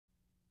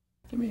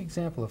Give me an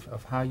example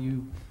of how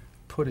you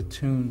put a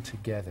tune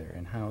together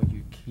and how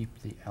you keep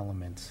the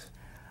elements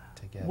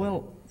together.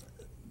 Well,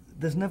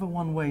 there's never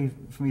one way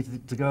for me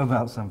to go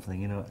about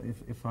something. You know,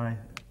 if I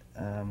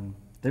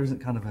there isn't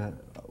kind of a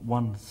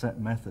one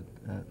set method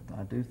that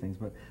I do things.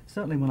 But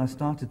certainly when I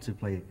started to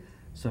play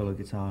solo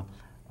guitar,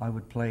 I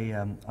would play.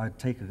 I'd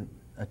take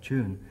a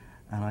tune,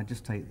 and I'd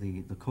just take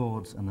the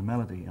chords and the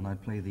melody, and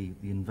I'd play the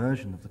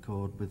inversion of the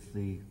chord with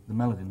the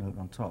melody note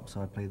on top. So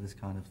I'd play this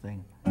kind of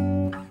thing.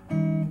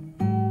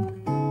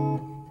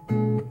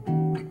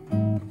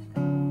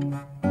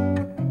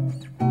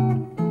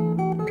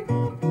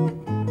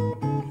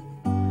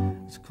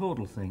 It's a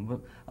chordal thing, but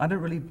I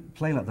don't really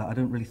play like that. I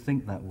don't really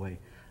think that way.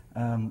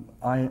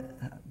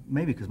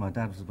 Maybe because my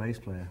dad was a bass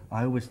player,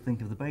 I always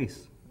think of the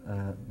bass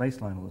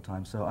line all the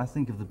time. So I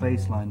think of the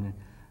bass line.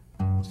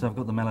 So I've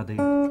got the melody.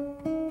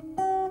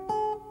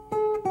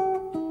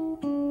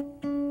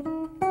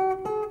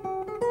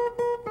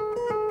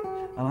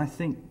 And I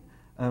think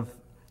of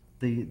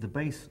the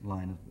bass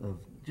line of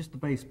just the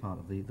bass part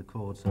of the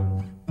chord, so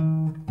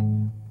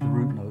the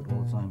root note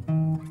all the time.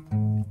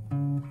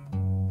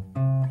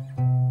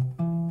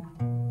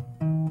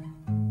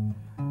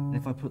 And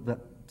if I put that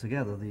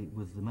together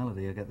with the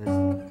melody, I get this.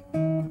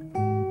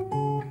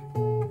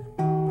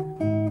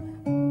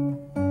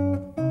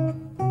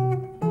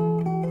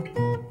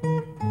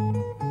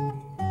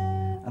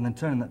 And then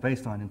turning that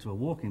bass line into a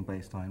walking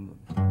bass line.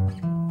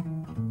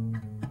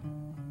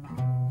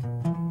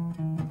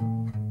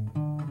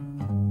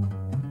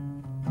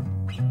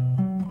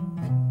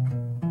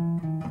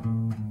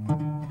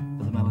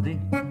 For the melody.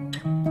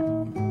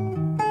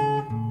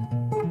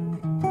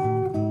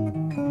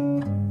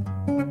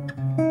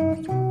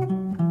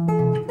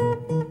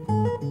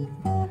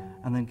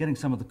 And then getting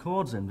some of the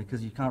chords in,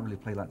 because you can't really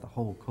play like the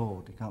whole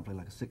chord. You can't play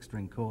like a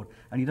 6-string chord,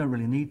 and you don't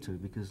really need to,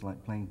 because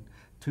like playing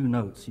 2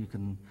 notes, you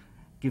can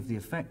give the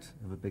effect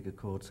of a bigger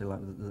chord, say like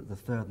the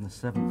 3rd and the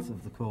 7th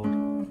of the chord.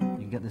 You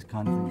can get this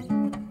kind of thing.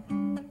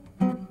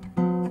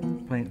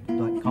 Playing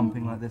like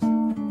comping like this.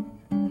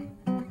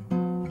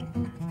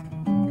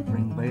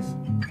 Bring the bass.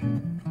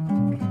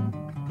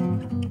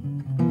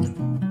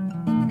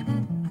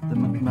 The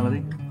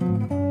melody.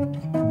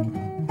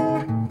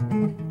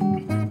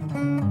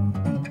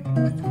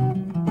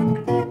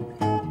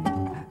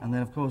 And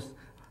then of course,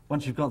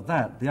 once you've got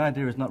that, the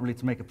idea is not really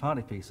to make a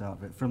party piece out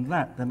of it. From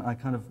that, then I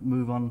kind of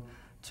move on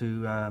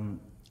to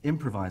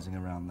improvising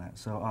around that.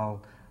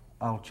 So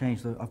I'll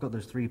change I've got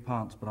those 3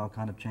 parts, but I'll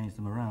kind of change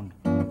them around.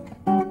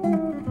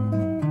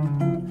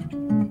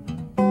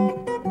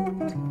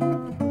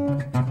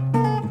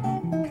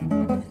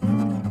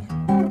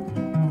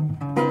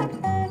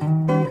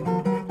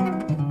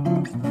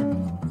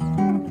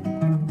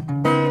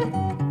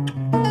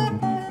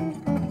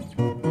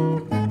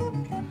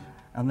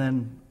 And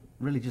then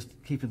really just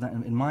keeping that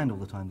in mind all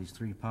the time, these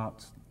 3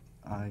 parts,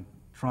 I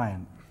try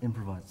and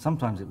improvise.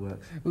 Sometimes it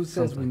works. Who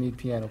says we need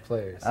piano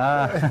players?